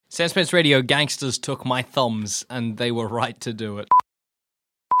Sandspence Radio gangsters took my thumbs, and they were right to do it.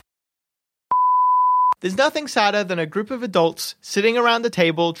 There's nothing sadder than a group of adults sitting around the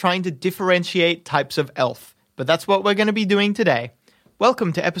table trying to differentiate types of elf. But that's what we're going to be doing today.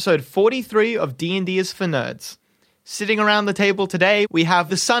 Welcome to episode 43 of D&D is for Nerds. Sitting around the table today, we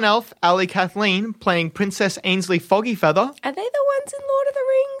have the Sun Elf, Ali Kathleen, playing Princess Ainsley Foggyfeather. Are they the ones in Lord of the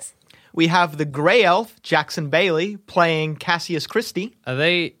Rings? We have the Grey Elf, Jackson Bailey, playing Cassius Christie. Are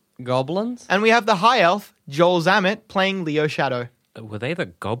they goblins? And we have the High Elf, Joel Zammit, playing Leo Shadow. Were they the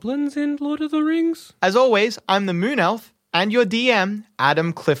goblins in Lord of the Rings? As always, I'm the Moon Elf, and your DM,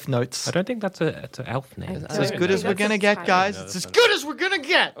 Adam Cliff Notes. I don't think that's an elf name. It's as good as we're going to get, guys. It's as good as we're going to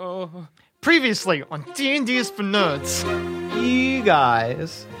get. Previously on D&D is for Nerds. You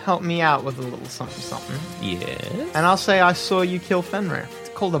guys help me out with a little something. Yes. And I'll say I saw you kill Fenrir. It's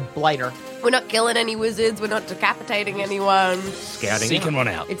called a blighter. We're not killing any wizards. We're not decapitating anyone. Scouting. Seeking one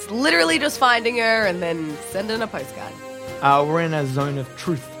out. It's literally just finding her and then sending a postcard. We're in a zone of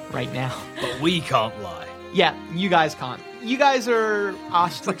truth right now. But we can't lie. Yeah, you guys can't. You guys are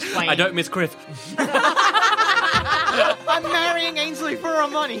asked to explain. I don't miss Griff. I'm marrying Ainsley for her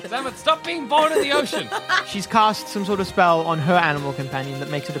money. Damn it, stop being born in the ocean. She's cast some sort of spell on her animal companion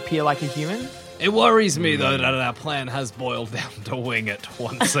that makes it appear like a human. It worries me, though, that our plan has boiled down to wing it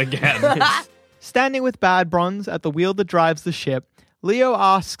once again. Standing with Bad Bronze at the wheel that drives the ship, Leo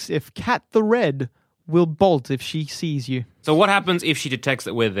asks if Cat the Red will bolt if she sees you. So what happens if she detects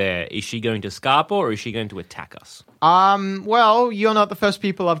that we're there? Is she going to scarp or is she going to attack us? Well, you're not the first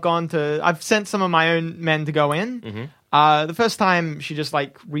people I've sent some of my own men to go in. Mm-hmm. The first time she just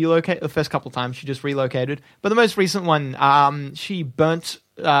relocated. The first couple times she just relocated. But the most recent one, she burnt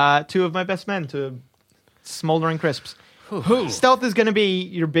 2 of my best men to smoldering crisps. Stealth is going to be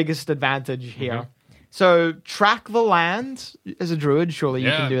your biggest advantage here. Mm-hmm. So track the land as a druid. Surely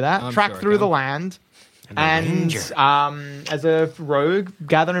you can do that. I'm track sure through the land. And as a rogue,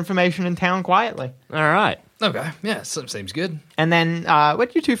 gather information in town quietly. All right. Okay, yeah, seems good. And then,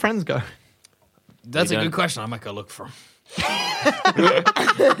 where'd your 2 friends go? That's a good question. I might go look for them.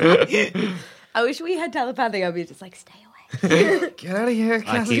 I wish we had telepathy. I'd be just like, stay away. Get out of here,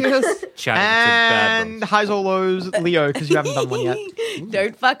 I keep Cassius. chatting to Bad And highs or lows, Leo, because you haven't done one yet.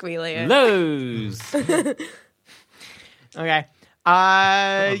 Don't fuck me, Leo. Lows. Okay.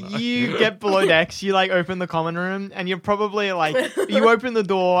 You get below decks, you open the common room, and you're probably you open the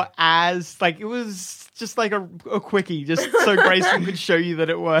door as it was just a quickie, just so Grayson could show you that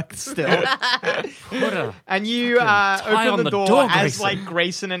it worked still. And you open the door as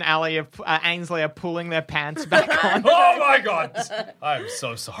Grayson and Ainsley are pulling their pants back on. Oh my god! I'm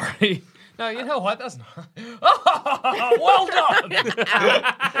so sorry. No, you know what? That's not. Well done!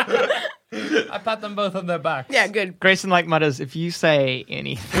 I pat them both on their backs. Yeah, good. Grayson mutters, if you say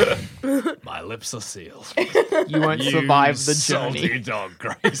anything, My lips are sealed. you won't survive the journey. Salty dog,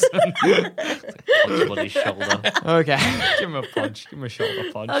 Grayson. Punch on his shoulder. Okay. Give him a punch. Give him a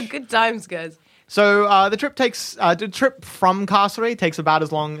shoulder punch. Oh, good times, guys. So the trip from Carcery takes about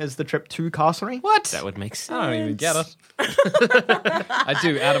as long as the trip to Carcery. What? That would make sense. I don't even get it. I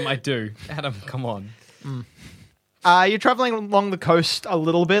do, Adam, I do. Adam, come on. You're traveling along the coast a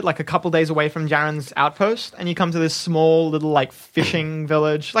little bit, a couple days away from Jaren's outpost, and you come to this small little fishing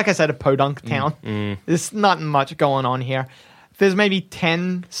village. Like I said, a podunk town. There's not much going on here. There's maybe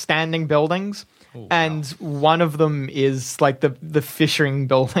 10 standing buildings. And one of them is the fishing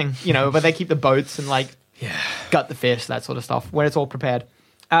building, where they keep the boats and gut the fish, that sort of stuff, where it's all prepared.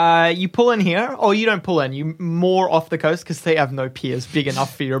 You pull in here, or you don't pull in, you moor off the coast because they have no piers big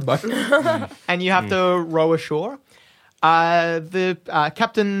enough for your boat. And you have to row ashore. The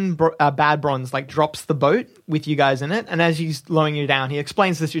Captain Bad Bronze drops the boat with you guys in it, and as he's lowering you down, he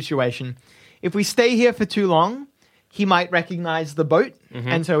explains the situation. If we stay here for too long, he might recognize the boat,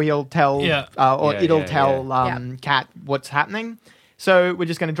 and so he'll tell, it'll tell Cat what's happening. So we're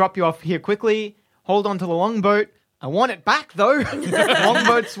just going to drop you off here quickly, hold on to the longboat. I want it back, though.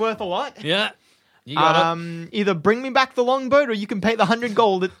 Longboat's worth a lot. Yeah. You got it. Either bring me back the longboat, or you can pay the 100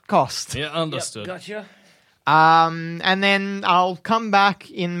 gold it cost. Yeah, understood. Yep, gotcha. And then I'll come back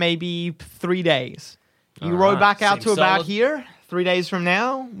in maybe 3 days. You row back out to Seems about solid. here. 3 days from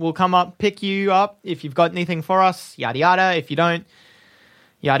now, we'll come up, pick you up. If you've got anything for us, yada yada. If you don't,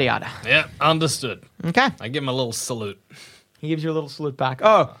 yada yada. Yeah, understood. Okay. I give him a little salute. He gives you a little salute back.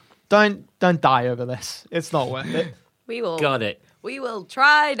 Oh, don't die over this. It's not worth it. We will. Got it. We will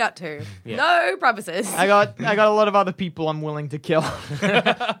try not to. Yeah. No promises. I got a lot of other people I'm willing to kill.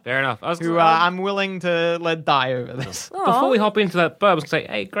 Fair enough. I'm willing to let die over this. Before we hop into that boat, I was going to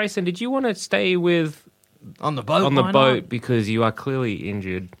say, hey, Grayson, did you want to stay with On the boat? on the why boat not? because you are clearly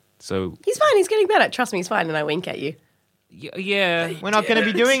injured? So He's fine. He's getting better. Trust me, he's fine. And I wink at you. yeah. We're not going to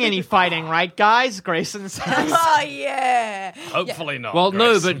be doing any fighting, right, guys? Grayson says. Oh, yeah. Hopefully not. Well,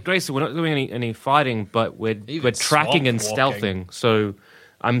 no, Grayson. but Grayson, we're not doing any fighting, but we're Even tracking and swamp walking. stealthing. So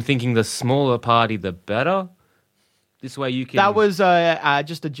I'm thinking the smaller party, the better. This way you can. That was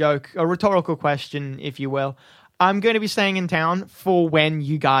just a joke, a rhetorical question, if you will. I'm going to be staying in town for when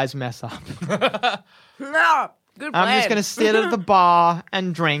you guys mess up. No. Good plan. I'm just going to sit at the bar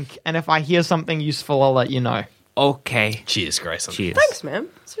and drink, and if I hear something useful, I'll let you know. Okay. Cheers, Grayson. Cheers. Thanks, man.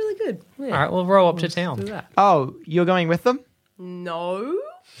 It's really good. All right, we'll roll up to town. Oh, you're going with them? No.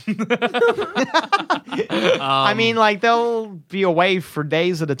 I mean, like, they'll be away for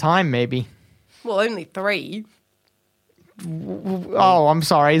days at a time, maybe. Well, only 3. Oh, I'm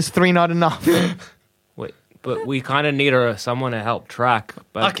sorry. Is 3 not enough? Wait, but we kind of need someone to help track.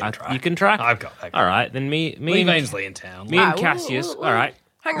 But I can track. You can track? I've got. All right, then me Leave and Ainsley in town. me and Alright, Cassius. we'll- All right.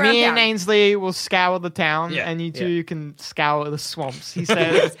 Hang around Me and town. Ainsley will scour the town, Yeah, and you two yeah. can scour the swamps, he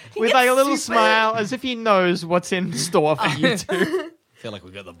says, with gets like a little super- smile, as if he knows what's in store for you two. I feel like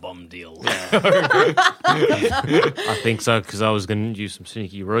we got the bum deal. I think so, because I was going to do some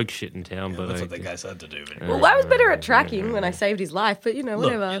sneaky rogue shit in town. but That's I, what the guy said to do. But Well, I was better at tracking when I saved his life, but you know,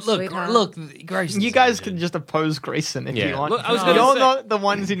 whatever. sweetheart. look, Grayson. You guys can just oppose Grayson if Yeah. you want. Look, I was gonna You're say- not the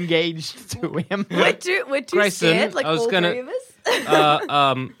ones engaged to him. We're too Grayson, scared, like I was all gonna- 3 of us.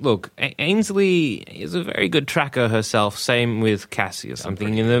 Look, Ainsley is a very good tracker herself. Same with Cassius. I'm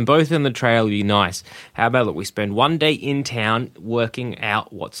thinking them both in the trail would be nice. How about look, we spend one day in town working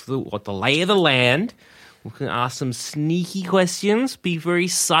out what the lay of the land. We can ask some sneaky questions. Be very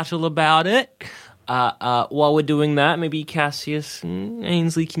subtle about it. While we're doing that, maybe Cassius and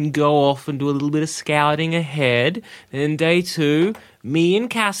Ainsley can go off and do a little bit of scouting ahead. Then day 2, me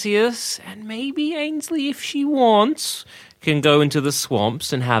and Cassius, and maybe Ainsley, if she wants, can go into the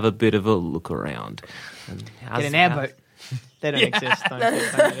swamps and have a bit of a look around. And Get an airboat. They don't exist. Don't get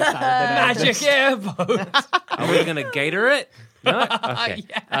excited. They don't magic exist. airboat. Are we going to gator it? No? Okay.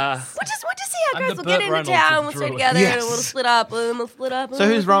 We'll just see how I'm guys the will get Burt into Reynolds town. of We'll stay Druid. together Yes. and we'll split up. And we'll split up. So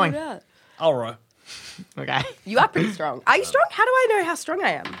who's rowing? I'll row. Okay. You are pretty strong. Are you strong? How do I know how strong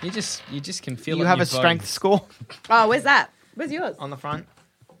I am? You just can feel it. You in have your a strength bones. score Oh, where's that? Where's yours? on the front.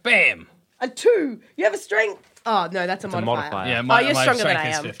 Bam. A 2. You have a strength. Oh no, that's a a modifier. modifier. Yeah, you're stronger than strength I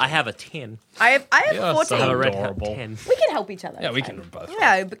is am. 50. I have a 10. I have Yeah, 14. I have a red hat Adorable. 10. We can help each other. Yeah, it's we fine. can both.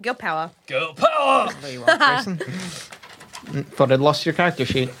 Yeah, but girl power. Girl power. There you are, Grayson. Thought I'd lost your character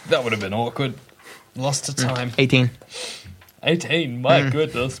sheet. That would have been awkward. Lost to time. 18. 18. My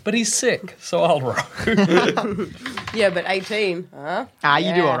goodness. But he's sick, so I'll row. Yeah, but 18. Huh?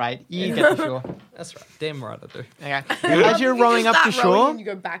 You do Yeah. all right. You get the shore. That's right. Damn right I do. Okay. As you're rowing up to Start rowing shore, and you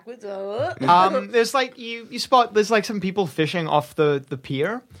go backwards. there's like you spot there's like some people fishing off the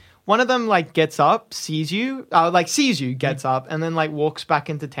pier. One of them like gets up, sees you, gets up, and then like walks back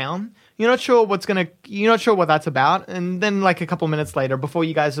into town. You're not sure what that's about. And then like a couple minutes later, before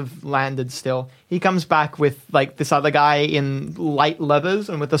you guys have landed still, he comes back with like this other guy in light leathers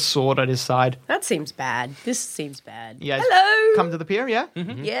and with a sword at his side. That seems bad. This seems bad. You guys Hello. come to the pier, yeah?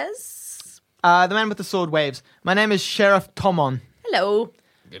 Yes. The man with the sword waves. My name is Sheriff Tomon. Hello.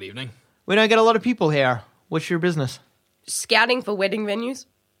 Good evening. We don't get a lot of people here. What's your business? Scouting for wedding venues.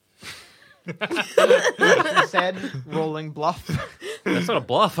 He said, rolling bluff. That's not a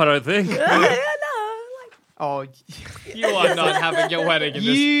bluff, I don't think. Oh, You are not having your wedding in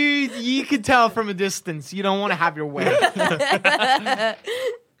this. you could tell from a distance you don't want to have your way.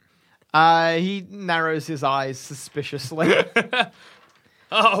 He narrows his eyes suspiciously.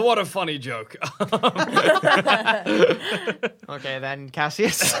 Oh, what a funny joke. Okay, then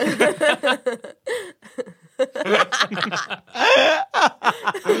Cassius.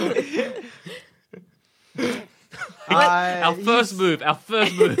 Our first move,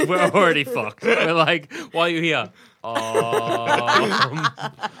 we're already fucked. We're like, why are you here?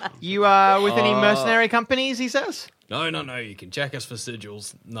 You are with any mercenary companies, he says? No. You can check us for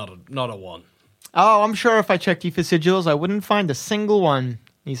sigils. Not a one. Oh, I'm sure if I checked you for sigils, I wouldn't find a single one,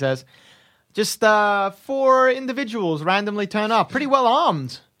 he says. Just 4 individuals randomly turn up, pretty well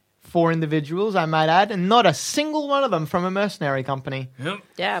armed. 4 individuals, I might add, and not a single one of them from a mercenary company. Yep.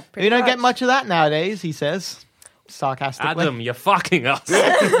 Yeah, pretty You don't get much. much of that nowadays, he says, sarcastically. Adam, you're fucking us.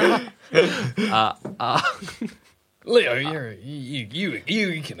 Leo, you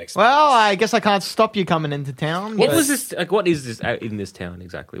can explain. Well, I guess I can't stop you coming into town. What but- was this? Like, what is this out in this town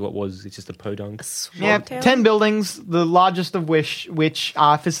exactly? What was it? Just a podunk? Yeah, Town? 10 buildings, the largest of which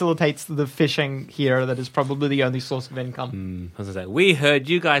facilitates the fishing here. That is probably the only source of income. I was gonna say, we heard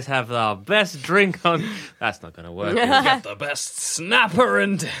you guys have the best drink on. That's not going to work. Get the best snapper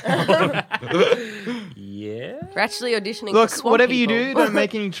in town. Yeah. We're actually auditioning Look, for swamp whatever you people. do, don't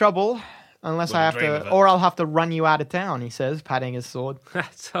make any trouble. Unless I have Wouldn't dream of to, it. or I'll have to run you out of town, he says, patting his sword.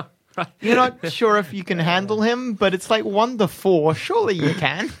 That's all right. You're not sure if you can handle him, but it's like 1 to 4. Surely you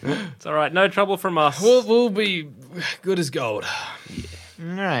can. It's all right. No trouble from us. We'll be good as gold. All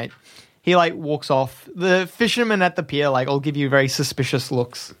right. He like walks off. The fishermen at the pier like all give you very suspicious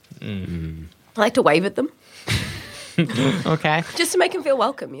looks. I like to wave at them Okay. just to make them feel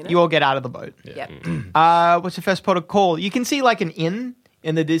welcome, you know? You all get out of the boat. Yeah. What's your first port of call? You can see like an inn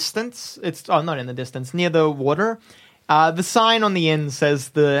in the distance. It's not in the distance, near the water. The sign on the inn says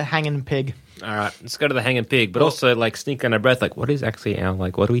the Hanging Pig. All right. Let's go to the Hanging Pig, but also like sneak under breath. Like, what is actually our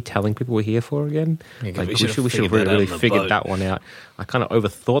like? What are we telling people we're here for again? Yeah, 'cause Like, we we should've should figured that out really on the figured boat. that one out. I kind of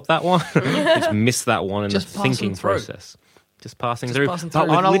overthought that one. Just missed that one in Just the passing thinking through. process. Just passing through. passing But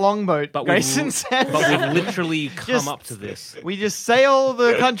through. On a we've longboat, but Grayson we've, says. but we've literally come Just- up to this. We just sail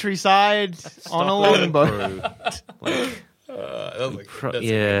the countryside on a longboat. Through. That's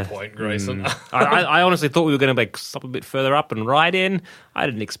yeah. a good point, Grayson. I honestly thought we were going to like stop a bit further up and ride in. I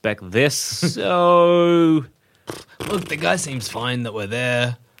didn't expect this. So Look, the guy seems fine that we're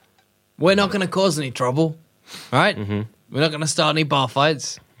there. We're not going to cause any trouble, right? Mm-hmm. We're not going to start any bar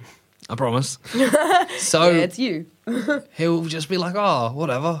fights. I promise. So Yeah, it's you. he'll just be like, oh,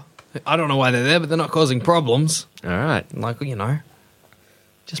 whatever. I don't know why they're there, but they're not causing problems. all right, Like,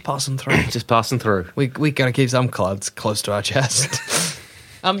 just passing through. just passing through. We got to keep some cards close to our chest.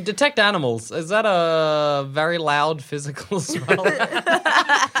 Detect animals. Is that a very loud physical spell?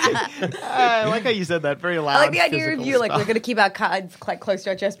 I like how you said that. Very loud. I like the idea of physical you, like, stuff. we're going to keep our cards quite close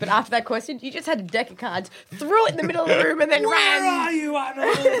to our chest, but after that question, you just had a deck of cards, threw it in the middle of the room, and then ran. you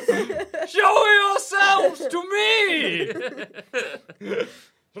animals? Show yourselves to me!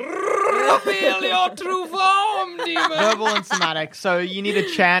 Reveal your true form, demon! Verbal and somatic. So you need to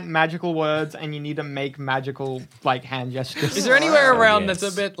chant magical words and you need to make magical like hand gestures. Is there anywhere around yes.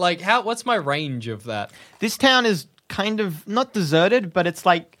 that's a bit like, what's my range of that? This town is kind of not deserted, but it's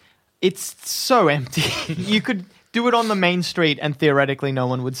like it's so empty. You could do it on the main street and theoretically no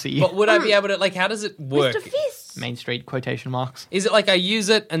one would see you. But would I be able to, like, how does it work? Mr. Fist. Main street quotation marks. Is it like I use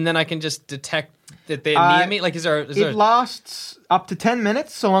it and then I can just detect that they're near me? Like, is there It lasts up to 10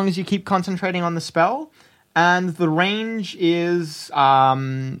 minutes so long as you keep concentrating on the spell. And the range is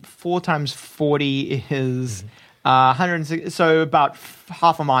 4 times 40 is 160, so about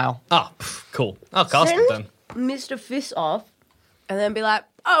half a mile. Oh, cool. I'll cast it then. Send Mr. Fist off, and then be like,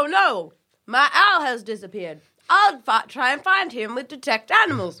 oh no, my owl has disappeared. I'll try and find him with detect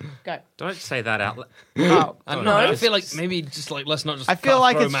animals. Go. Don't say that out loud. Oh, I don't know. I feel like maybe just like, let's not just I feel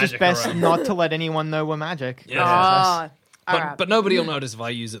like throw it's just magic best around. not to let anyone know we're magic. Yeah. Ah, all right. But nobody will notice if I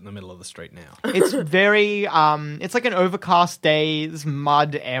use it in the middle of the street now. It's very, it's like an overcast day. There's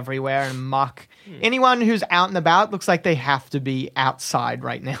mud everywhere and muck. Anyone who's out and about looks like they have to be outside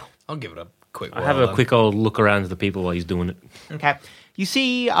right now. I'll give it a quick I whirl have a then. quick old look around to the people while he's doing it. Okay. You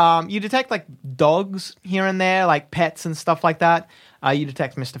see, you detect like dogs here and there, like pets and stuff like that. You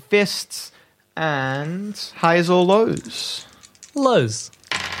detect Mr. Fists and highs or lows. Lows.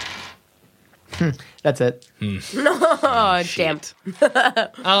 That's it. Oh, damn.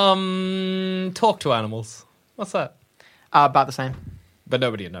 Talk to animals. What's that? About the same. But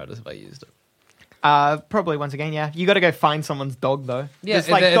nobody would notice if I used it. Probably once again, yeah. You got to go find someone's dog though. Yeah, There's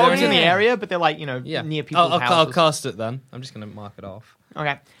like they're dogs in the any- area, but they're like Yeah. near people's I'll houses. cast it then. I'm just going to mark it off.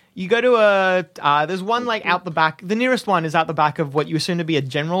 Okay. You go to there's one like out the back. The nearest one is out the back of what you assume to be a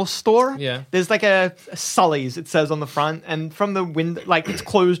general store. Yeah. There's like a Sully's, it says on the front, and from the window, like it's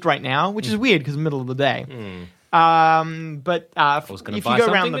closed right now, which is weird because middle of the day. But was gonna if buy you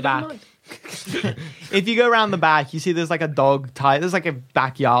go around something, the but back, never if you go around the back, you see there's like a dog tie. There's like a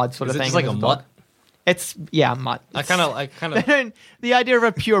backyard sort Is of it thing. just like with a dog. mutt? It's mutt. I kind of They don't- the idea of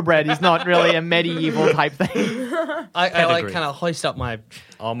a purebred is not really a medieval type thing. I like Pedigree. kind of hoist up my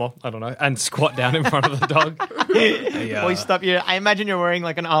armor, I don't know, and squat down in front of the dog. Hoist up your. I imagine you're wearing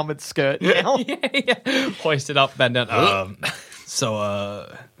like an armored skirt now. yeah. Hoist it up, bend down.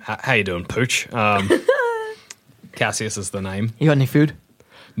 How you doing, Pooch? Cassius is the name. You got any food?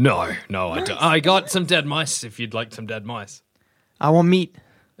 No, I don't. I got some dead mice. If you'd like some dead mice, I want meat.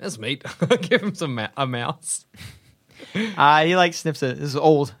 there's meat. Give him a mouse. He like sniffs it. This is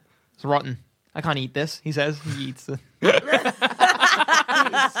old. It's rotten. I can't eat this, he says. He eats it.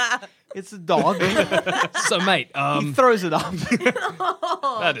 It's a dog. So, mate, He throws it up.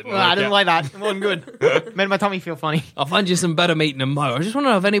 that didn't I work didn't out. like that. It wasn't good. Made my tummy feel funny. I'll find you some better meat in a mo. I just want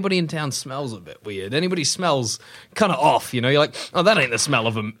to know if anybody in town smells a bit weird. Anybody smells kind of off, You're like, oh, that ain't the smell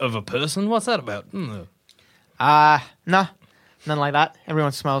of a person. What's that about? No. Nothing like that.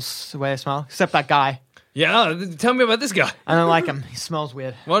 Everyone smells the way they smell, except that guy. Yeah, tell me about this guy. I don't like him. He smells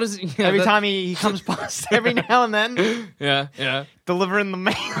weird. What is it? Yeah, Every time he comes past, every now and then, Yeah. delivering the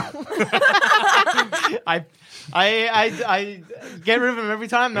mail. I get rid of him every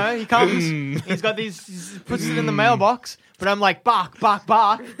time though. He comes. He's got these. He puts it in the mailbox. But I'm like bark.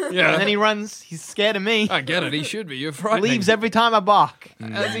 Yeah. And then he runs. He's scared of me. I get it. He should be. You're frightening. Leaves every time I bark.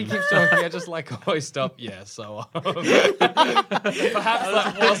 As he keeps talking, I just like hoist up. Yeah, so perhaps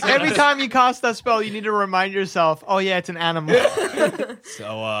that wasn't. Every time you cast that spell, you need to remind yourself, oh yeah, it's an animal.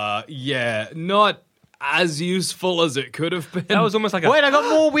 So yeah, not as useful as it could have been. That was almost like a. Wait, I got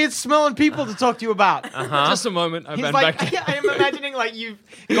more weird smelling people to talk to you about. Just a moment. I He's bend like, back. I'm imagining like you've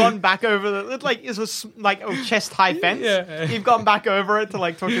gone back over the like it was like a chest high fence. Yeah. You've gone back over it to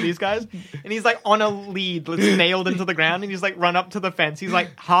like talk to these guys, and he's like on a lead that's nailed into the ground, and he's like run up to the fence. He's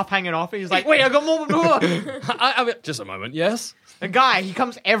like half hanging off, and he's like, wait, I got more. I mean, just a moment. Yes. A guy, he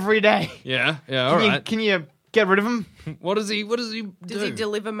comes every day. Yeah. All right. Can you get rid of him? What does he do? Does he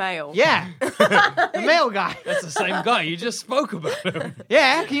deliver mail? Yeah, the mail guy. That's the same guy. You just spoke about him.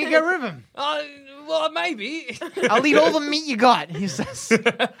 Yeah, can you get rid of him? Well, maybe. I'll eat all the meat you got. He says.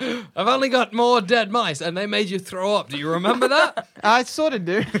 I've only got more dead mice, and they made you throw up. Do you remember that? I sort of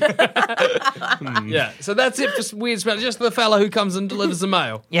do. Yeah. So that's it for weird smell. Just the fella who comes and delivers the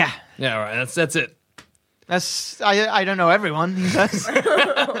mail. Yeah, Yeah. All right. That's it. I don't know everyone. He says.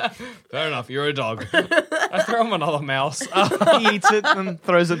 Fair enough. You're a dog. I throw him another mouse. He eats it and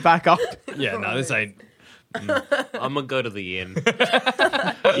throws it back up. Yeah. No, this ain't. I'm gonna go to the inn.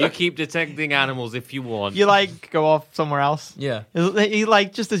 You keep detecting animals if you want. You like go off somewhere else. Yeah. You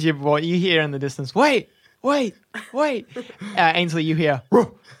like just as you hear in the distance. Wait. Ainsley, you hear.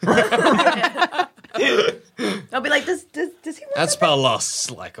 I'll be like, does he want That spell lasts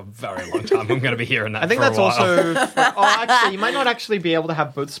like a very long time. I'm going to be hearing that. I think for a that's while. also. Actually, you might not actually be able to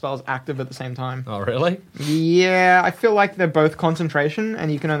have both spells active at the same time. Oh, really? Yeah, I feel like they're both concentration,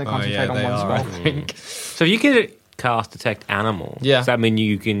 and you can only concentrate on they one are, I spell. think. So if you could cast detect animal, Yeah. does that mean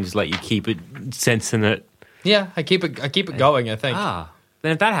you can just let you keep it sensing it? Yeah, I keep it going. I think.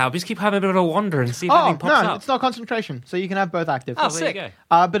 Then if that helps, just keep having a bit of a wander and see if Oh anything pops no, up. it's not concentration, so you can have both active. Oh, there you sick.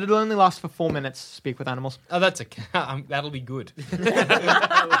 go. But it'll only last for 4 minutes. Speak with animals. Oh, that's that'll be good.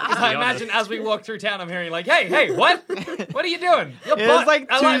 I imagine as we walk through town, I'm hearing like, "Hey, what? What are you doing? Your Yeah, butt. it's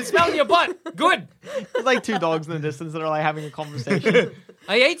like I like smelling your butt. Good. There's like two dogs in the distance that are like having a conversation.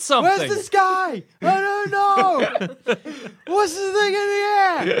 I ate something. Where's this guy? I don't know. What's the thing in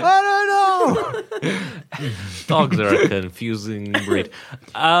the air? I don't know. Dogs are a confusing breed.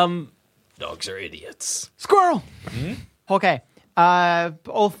 Dogs are idiots. Squirrel. Okay.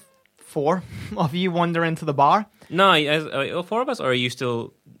 All four of you wander into the bar. No, are all four of us, or are you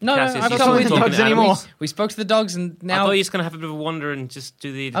still? No, Cassius, I'm you not still with the talking dogs to anymore. animals? We spoke to the dogs, and I now thought you were just gonna have a bit of a wander and just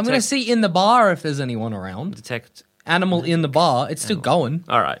do the. I'm going to see in the bar if there's anyone around. detect. Animal in the bar. It's still going.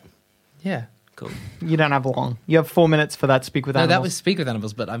 All right, Yeah. cool. You don't have long. You have 4 minutes for that. Speak with No, animals. that was speak with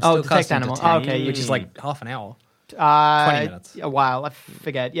animals, but I'm Oh, still detect casting animal. detect, Oh, okay, which you- is like half an hour. 20 minutes. A while. I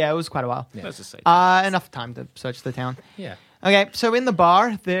forget. Yeah, it was quite a while. Let's just say. Enough time to search the town. Yeah. Okay, so in the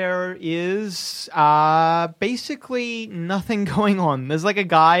bar, there is basically nothing going on. There's like a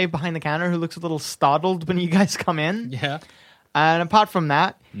guy behind the counter who looks a little startled when you guys come in. Yeah. And apart from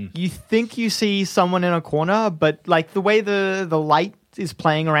that, you think you see someone in a corner, but like the way the light is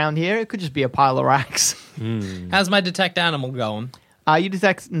playing around here, it could just be a pile of racks. How's my detect animal going? You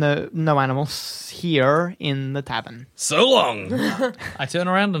detect no animals here in the tavern. So long. I turn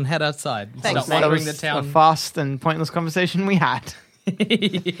around and head outside. Thanks, Stop mate. That wandering was the a town. fast and pointless conversation we had.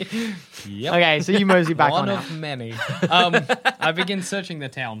 Yep. Okay, so you mosey back One on of out. many. I begin searching the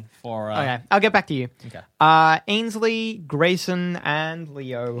town for. Okay, I'll get back to you. Okay. Ainsley, Grayson, and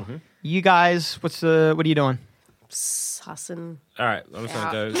Leo. You guys, what are you doing? Sussin? All right, I'm just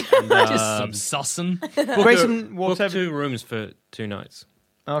gonna go. Just some sussin. Grayson walks book over. 2 rooms for 2 nights.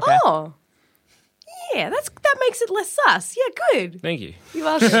 Okay. Oh. Yeah, that makes it less sus. Yeah, good. Thank you. You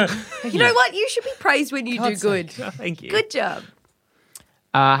are. You know what? You should be praised when you do God's good. Thank you. Good job.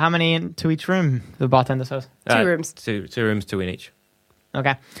 How many into each room? The bartender says. Two rooms. Two rooms, 2 in each.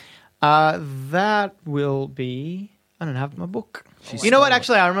 Okay. That will be. I don't have my book. You know what?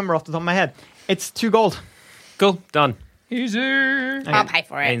 Actually, I remember off the top of my head. It's 2 gold. Cool, done. Easy. I'll pay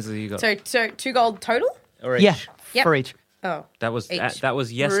for it. Ainsley, you got So 2 gold total? or each. Yeah, Yep. for each. Oh. That was Each that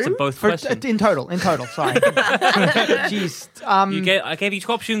was yes to room? both For, questions. in total, sorry. Jeez. I gave you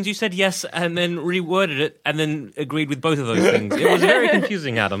 2 options. You said yes, and then reworded it, and then agreed with both of those things. It was very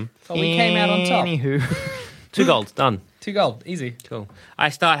confusing, Adam. But we came out on top. Anywho. 2 gold, done. 2 gold. Easy. Cool. I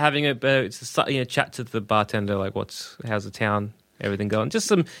start having a chat to the bartender, like, how's the town, everything going? Just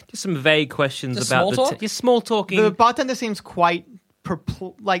some vague questions Just about small talk? just small talking. The bartender seems quite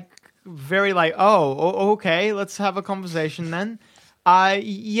very okay, let's have a conversation then.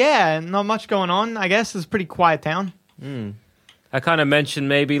 Yeah, not much going on. I guess it's a pretty quiet town. I kind of mentioned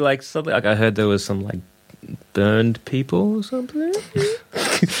maybe like something like I heard there was some like burned people or something.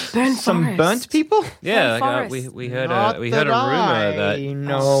 Some burnt people? Yeah, forest. we heard Not a rumor that I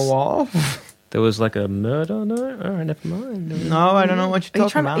know of. there was like a murder. No, all right, never mind. No, I don't know what you're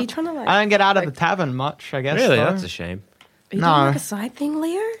talking about. Are you trying to like? I don't get out of the tavern much, I guess. Really, though. that's a shame. Are you No. doing like a side thing,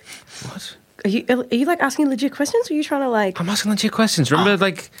 Leo? What? Are you like asking legit questions, or are you trying to like? I'm asking legit questions. Remember,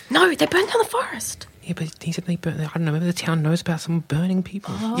 like, No, they burned down the forest. yeah, but he said they burned. I don't know. Maybe the town knows about some burning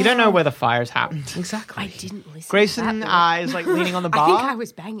people. You don't know where the fires happened. Exactly. I didn't listen. Grayson to that is like leaning on the bit. I think I bar.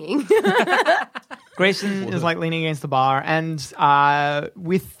 was banging. Grayson is like leaning against the bar, and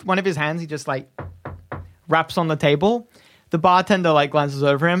with one of his hands, he just like raps on the table. The bartender like glances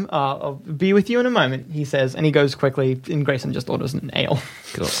over him. I'll be with you in a moment, he says, and he goes quickly. And Grayson just orders an ale.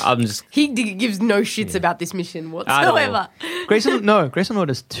 Cool. I'm just. Gives no shits about this mission I whatsoever. Grayson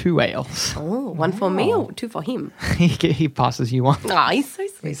orders 2 ales. Oh, 1 for me or 2 for him? he passes you one. Ah, he's so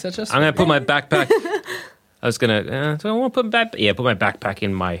sweet. He's such a I'm gonna put my backpack. I was gonna. Do I want to put put my backpack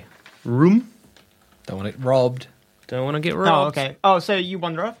in my room. Don't want it robbed. Don't want to get Oh, robbed. okay. Oh, so you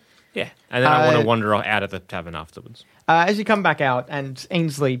wander off? Yeah, and then I want to wander out of the tavern afterwards. As you come back out, and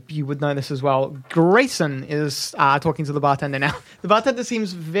Ainsley, you would know this as well, Grayson is talking to the bartender now. The bartender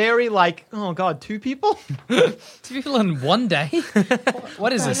seems very like, oh god, 2 people? 2 people in one day?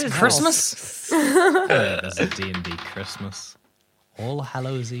 What is this, Christmas? There's a D&D Christmas. All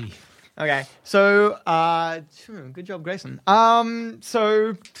Hallows Eve. Okay, so, good job, Grayson. What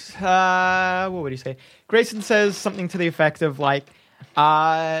would he say? Grayson says something to the effect of like,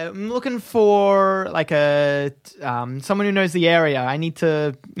 I'm looking for like someone who knows the area. I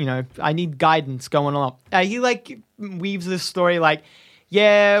need guidance going on. He like weaves this story like,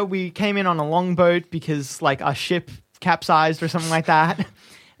 yeah, we came in on a longboat because like our ship capsized or something like that.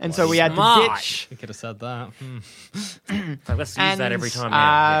 And so we had to Smart. ditch. We could have said that. Like, let's use And that every time.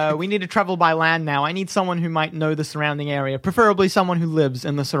 Yeah. we need to travel by land now. I need someone who might know the surrounding area, preferably someone who lives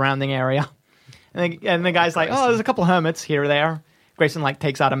in the surrounding area. And the guy's like, oh, there's a couple hermits here or there. Grayson like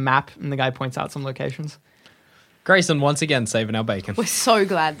takes out a map, and the guy points out some locations. Grayson once again saving our bacon. We're so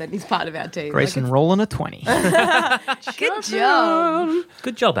glad that he's part of our team. Grayson rolling a 20. Good job.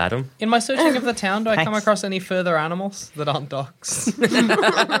 Good job, Adam. In my searching of the town, do I come Thanks. across any further animals that aren't dogs?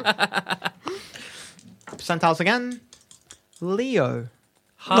 Percentiles again. Leo.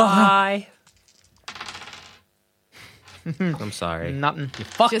 Hi. I'm sorry. Nothing.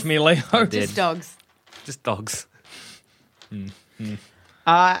 Fuck Just- me, Leo. did. Just dogs. Just dogs.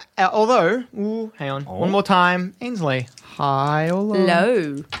 Although, hang on. One more time. Ainsley. Hi or low?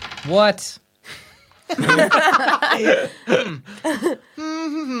 Low. What?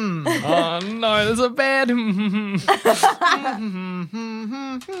 Oh no, there's a bad.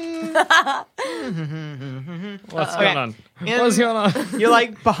 What's going on? What's going on? You're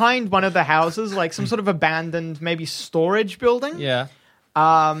like behind one of the houses, like some sort of abandoned, maybe storage building. Yeah.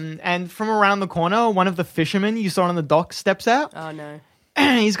 And from around the corner, one of the fishermen you saw on the dock steps out. Oh no.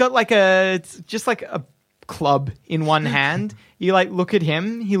 He's got like just like a club in one hand. You like look at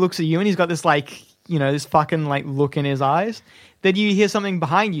him, he looks at you, and he's got this like, this fucking like look in his eyes. Then you hear something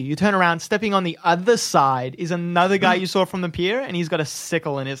behind you. You turn around, stepping on the other side is another guy you saw from the pier, and he's got a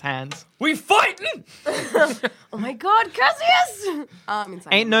sickle in his hands. We fighting? Oh my god, Cassius! I'm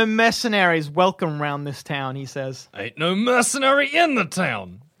insane. Ain't no mercenaries welcome round this town, he says. Ain't no mercenary in the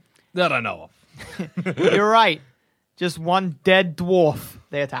town that I know of. You're right. Just one dead dwarf.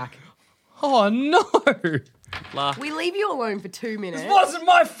 They attack. Oh no! We leave you alone for 2 minutes. Wasn't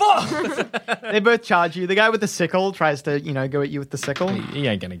my fault. They both charge you. The guy with the sickle tries to, go at you with the sickle. He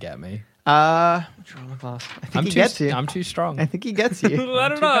ain't gonna get me. What's wrong with class? I think he gets you. I'm too strong. I think he gets you. I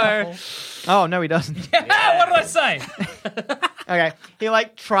don't know. Oh, no, he doesn't. What did I say? Okay. He,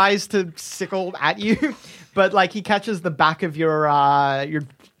 like, tries to sickle at you, but, like, he catches the back of your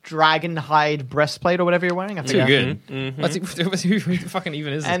dragon hide breastplate or whatever you're wearing. I Too forget. good. Mm-hmm. Who fucking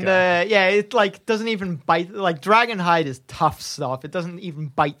even is this And, guy? it, like, doesn't even bite. Like, dragon hide is tough stuff. It doesn't even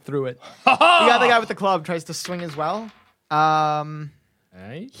bite through it. The other guy with the club tries to swing as well.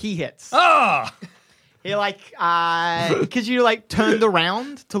 Hey? He hits. Ah! He like because you like turned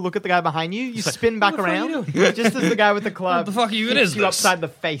around to look at the guy behind you. You spin back around just as the guy with the club. What the fuck are you? It hits is you this? upside the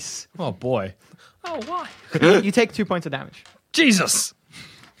face. Oh boy. Oh, why? You take 2 points of damage. Jesus.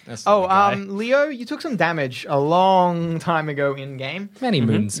 That's not a guy. Leo, you took some damage a long time ago in game. Many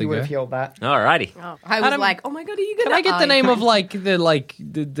moons You would ago. have healed that. Alrighty. Oh, I was Adam, like, oh my god, are you gonna? Can I get the Oh, name you of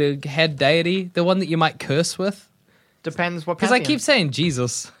the head deity, the one that you might curse with? Depends what. Because I pantheon. keep saying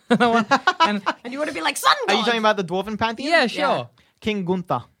Jesus. and And you want to be like sun god? Are you talking about the dwarven pantheon? yeah, sure. Yeah. King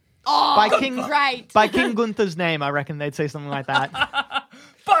Gunther. Oh, By King great. By King Gunther's name, I reckon they'd say something like that.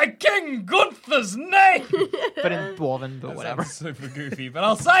 By King Gunther's name. But in dwarven, but whatever. Sounds super goofy, but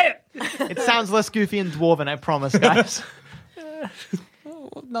I'll say it. It sounds less goofy in dwarven, I promise, guys.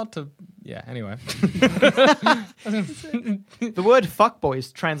 Well, not to. Yeah. Anyway. The word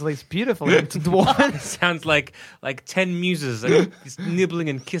fuckboys translates beautifully into dwarven. Sounds like 10 muses just nibbling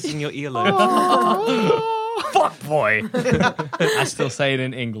and kissing your earlobe. Fuck boy. I still say it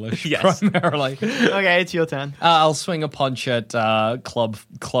in English Yes. primarily. Okay, it's your turn. I'll swing a punch at club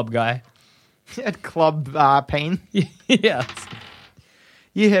guy. At club pain. Yeah.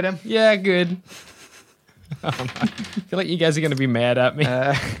 You hit him. Yeah, good. Oh, no. I feel like you guys are going to be mad at me.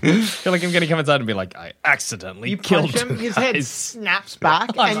 I feel like I'm going to come inside and be like, I accidentally You killed punch him, his guys. head snaps back,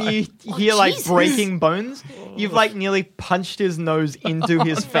 and you hear like Jesus. breaking bones. You've like nearly punched his nose into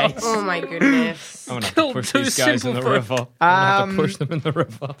his face. Oh my goodness. I'm going to have Killed to push too these guys in the simple for- river. I'm going to have to push them in the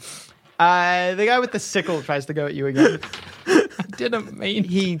river. The guy with the sickle tries to go at you again. Didn't mean.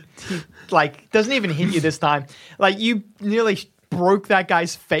 He like doesn't even hit you this time. Like you nearly broke that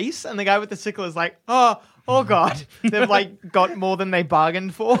guy's face, and the guy with the sickle is like, oh god. They've like got more than they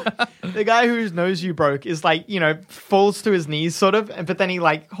bargained for. The guy whose nose you broke is like, falls to his knees sort of, but then he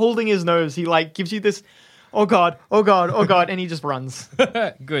like holding his nose, he like gives you this oh god, and he just runs.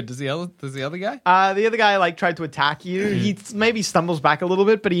 Good. Does the other guy? The other guy like tried to attack you. He maybe stumbles back a little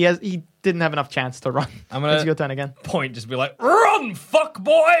bit, but he didn't have enough chance to run. It's your turn again. Point. Just be like, run, fuck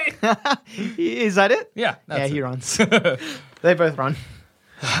boy. Is that it? Yeah. That's He it. runs. They both run.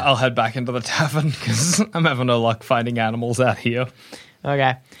 I'll head back into the tavern because I'm having no luck finding animals out here.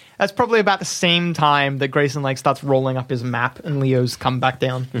 Okay. That's probably about the same time that Grayson like starts rolling up his map and Leo's come back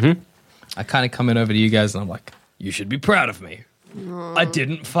down. Mm-hmm. I kind of come in over to you guys and I'm like, you should be proud of me. I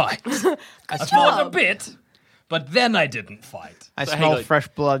didn't fight. I fought a bit, but then I didn't fight. I So hang smell on. fresh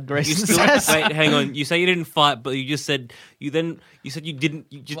blood, You Grayson still, says. wait, hang on. You say you didn't fight, but you just said you said you didn't.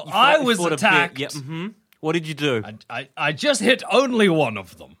 You just, Well, you fought- I you was fought a bit. attacked. Yeah. What did you do? I just hit only one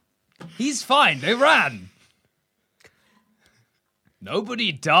of them. He's fine. They ran.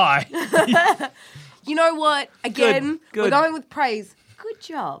 Nobody died. You know what? Again, Good. we're going with praise. Good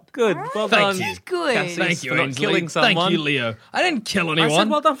job. Good. All right? Well Thank done. you. Good. Cassie. Thank you, For not Ainsley. killing Thank someone. you, Leo. I didn't kill I anyone. said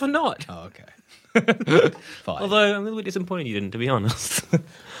well done for not. Oh, okay. Fine. Although I'm a little bit disappointed you didn't, to be honest.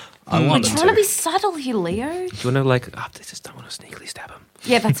 I We're wanted trying to to. be subtle here, Leo. Do you want to like after this? Don't want to sneakily stab him.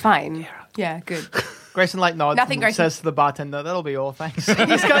 Yeah, that's fine. Yeah, good. Grayson like nods Nothing, and Grayson. says to the bartender, that'll be all, thanks. He's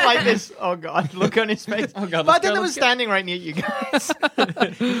got like this, oh god, look on his face. Oh God, let's Bartender go, was let's go. standing right near you guys.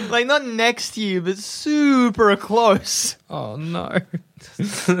 Like not next to you, but super close. Oh, no.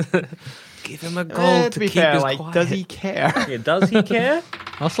 Give him a gold To be keep fair, his like, quiet. does he care? Yeah, does he care?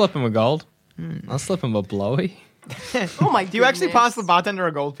 I'll slip him a gold. I'll slip him a blowy Oh my Do you actually goodness. pass the bartender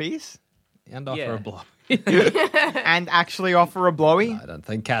a gold piece? and offer Yeah. a blowy. And actually offer a blowy? I don't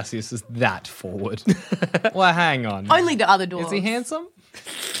think Cassius is that forward. Well, hang on. Only to other doors. Is he handsome?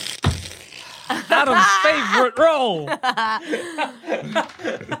 Adam's favorite role.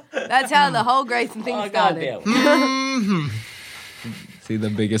 That's how the whole Grayson thing started. Is he the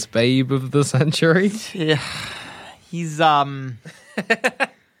biggest babe of the century? Yeah. He's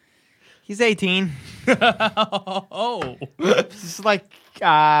he's 18. Oh. He's like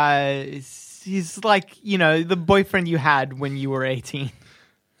he's like, the boyfriend you had when you were 18.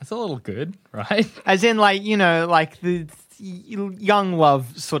 That's a little good, right? As in like, like the young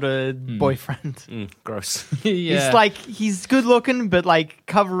love sort of boyfriend. Gross. Yeah. He's good looking, but like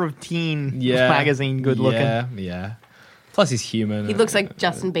cover of teen magazine good looking. Yeah. Plus he's human. He looks like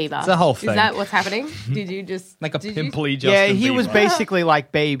Justin Bieber. It's a whole thing. Is that what's happening? Did you just like a did you- pimply Justin Yeah, he was Bieber. basically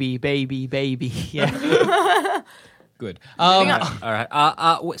like baby. Yeah. Good. All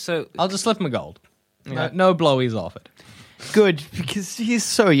right. So I'll just slip him a gold. No blowies offered. Good, because he's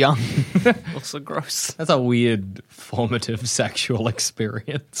so young. also gross. That's a weird formative sexual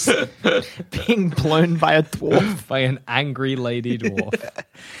experience Being blown by a dwarf. by an angry lady dwarf.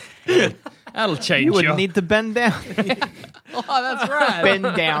 That'll change You wouldn't need to bend down. Oh, that's right. Bend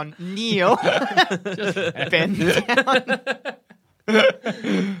down. Kneel. Bend down.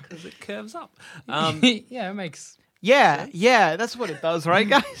 Because it curves up. Yeah, it makes Yeah, that's what it does, right,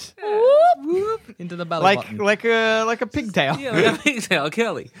 guys? into the belly like button. like a pigtail. Yeah, like a pigtail,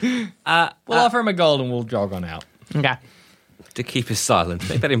 curly. We'll offer him a gold and we'll jog on out. Okay. To keep his silence.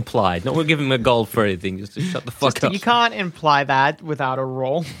 Make that implied. Not we'll give him a gold for anything, just to shut the fuck up. You can't imply that without a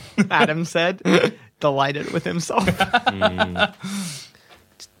roll, Adam said, delighted with himself.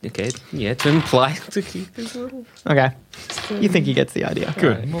 Okay, yeah, to imply to keep his little... Okay. You think he gets the idea.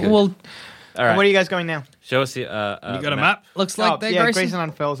 Good. Right, good. Well, All right. Where are you guys going now? Show us the... you got a map? Looks like yeah, Grayson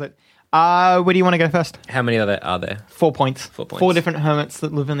unfurls it. Where do you want to go first? How many are there? 4 points. 4 points. 4 different hermits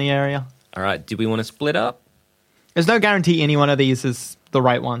that live in the area. All right, do we want to split up? There's no guarantee any one of these is the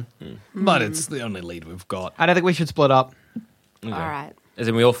right one. But it's the only lead we've got. I don't think we should split up. Okay. All right. As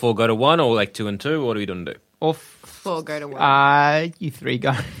in we all 4 go to 1 or like 2 and 2? What are we going to do? Or 4 go to 1. you 3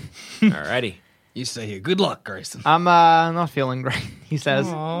 go. Alrighty. You stay here. Good luck, Grayson. I'm not feeling great, he says.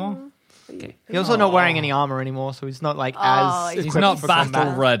 Okay. He's also not wearing any armor anymore, so he's not like as He's equipped not for battle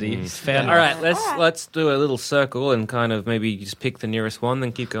combat. ready. He's fair. All right, let's do a little circle and kind of maybe just pick the nearest one,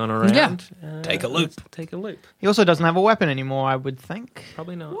 then keep going around. Yeah. Take a loop. let's Take a loop. He also doesn't have a weapon anymore, I would think.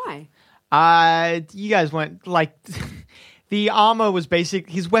 Probably not. Why? You guys went like the armor was basic.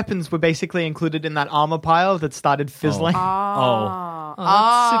 His weapons were basically included in that armor pile that started fizzling. Oh,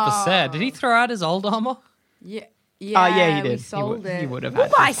 that's super sad. Did he throw out his old armor? Yeah. Yeah, he did. We sold it. He would have We'll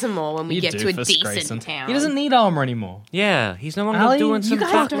had to. buy some more when we You get to a doofus, decent Grayson. town. He doesn't need armor anymore. Yeah, he's no longer Ali, doing you some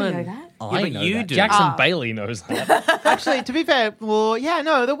guys don't battling. know that. Oh, Yeah, I but know you that. do. Jackson Bailey knows that. Actually, to be fair, well, yeah,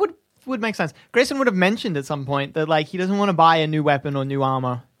 no, that would make sense. Grayson would have mentioned at some point that like he doesn't want to buy a new weapon or new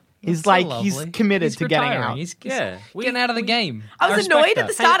armor. He's So like lovely. he's committed He's to getting retiring. out. He's Yeah. getting out of the game. I was respect annoyed that. at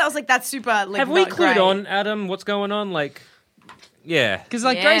the start. I was like, that's super. Like, Have we not clued great. on, Adam, what's going on? Like, yeah. Because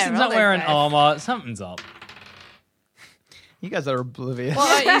like Yeah, Grayson's not roll wearing those dice. armor. Something's up. You guys are oblivious.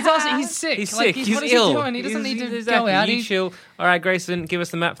 Well, he's sick. He's Like, sick. He's what is he ill. doing? He doesn't need to Exactly. go out. You He's chill. All right, Grayson, give us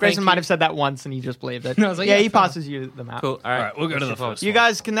the map. Grayson Thank might you. have said that once and he just believed it. No, I was like, yeah, yeah, he fair passes you the map. Cool. All right, we'll go to the first. You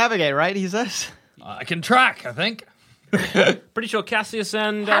guys can navigate, right? He says. I can track. I think. Pretty sure Cassius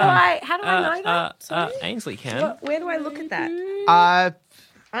and How do I know that? Sorry? Ainsley can. Where do I look at that?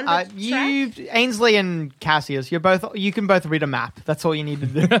 Under You, Ainsley and Cassius, you can both read a map. That's all you need to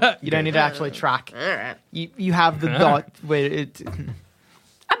do. You don't need to actually track. All right. You have the dot where it.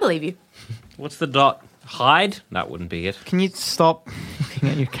 I believe you. What's the dot? Hide? That wouldn't be it. Can you stop looking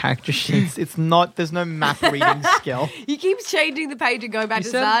at your character sheets? It's not. There's no map reading skill. He keeps changing the page and going back You to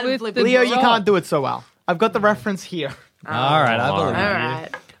said start and with flipping. Leo, you Dot. can't do it so well. I've got the reference here. All right, I all believe All you. right.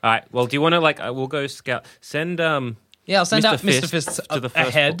 All right. Well, do you want to we'll go scout? Send Yeah, I'll send Mr. out Mr. Fist Fist to the first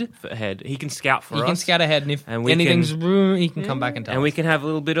ahead. ahead. He can scout for He us. can scout ahead, and if And we anything's can- wrong, he can come back and tell and us. we can have a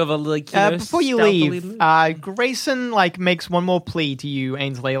little bit of a Before you stealthily leave, move. Grayson makes one more plea to you,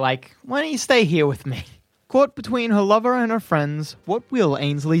 Ainsley. Like, why don't you stay here with me? Caught between her lover and her friends, what will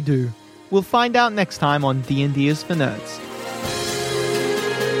Ainsley do? We'll find out next time on D&D is for Nerds.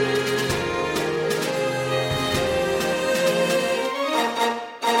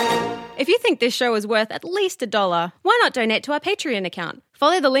 If you think this show is worth at least $1, why not donate to our Patreon account?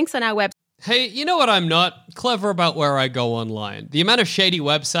 Follow the links on our website. Hey, you know what I'm not? Clever about where I go online. The amount of shady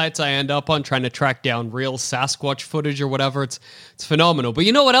websites I end up on trying to track down real Sasquatch footage or whatever, it's phenomenal. But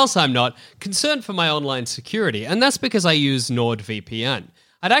you know what else I'm not? Concerned for my online security, and that's because I use NordVPN.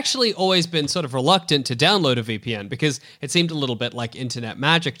 I'd actually always been sort of reluctant to download a VPN because it seemed a little bit like internet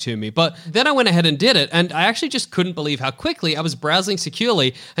magic to me. But then I went ahead and did it, and I actually just couldn't believe how quickly I was browsing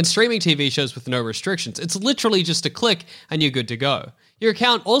securely and streaming TV shows with no restrictions. It's literally just a click and you're good to go. Your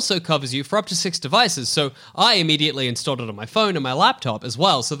account also covers you for up to 6 devices, so I immediately installed it on my phone and my laptop as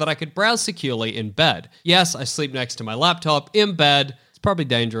well so that I could browse securely in bed. Yes, I sleep next to my laptop in bed. It's probably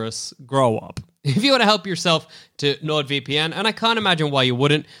dangerous. Grow up. If you want to help yourself to NordVPN, and I can't imagine why you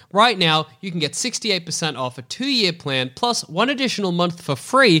wouldn't, right now you can get 68% off a 2-year plan plus 1 additional month for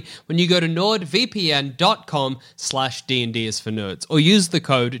free when you go to nordvpn.com/D&D is for nerds or use the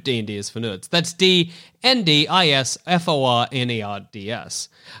code D&D is for nerds. That's DNDISFORNERDS.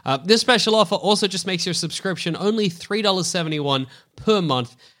 This special offer also just makes your subscription only $3.71 per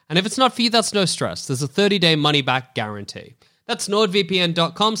month, and if it's not for you, that's no stress. There's a 30-day money-back guarantee. That's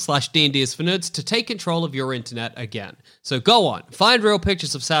nordvpn.com/D&D is for nerds to take control of your internet again. So go on, find real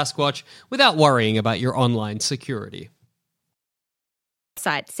pictures of Sasquatch without worrying about your online security.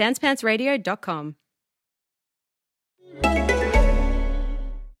 Site sanspantsradio.com.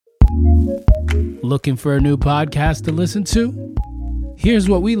 Looking for a new podcast to listen to? Here's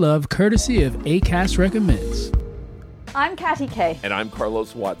what we love, courtesy of Acast Recommends. I'm Katty Kay. And I'm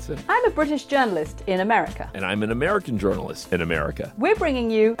Carlos Watson. I'm a British journalist in America. And I'm an American journalist in America. We're bringing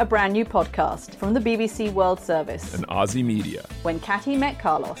you a brand new podcast from the BBC World Service. And Aussie Media. When Katty Met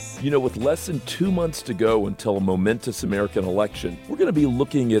Carlos. You know, with less than 2 months to go until a momentous American election, we're going to be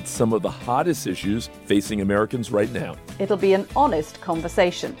looking at some of the hottest issues facing Americans right now. It'll be an honest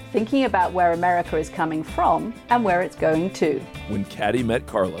conversation, thinking about where America is coming from and where it's going to. When Katty Met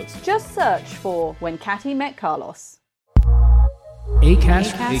Carlos. Just search for When Katty Met Carlos.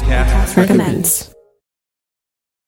 Acast recommends.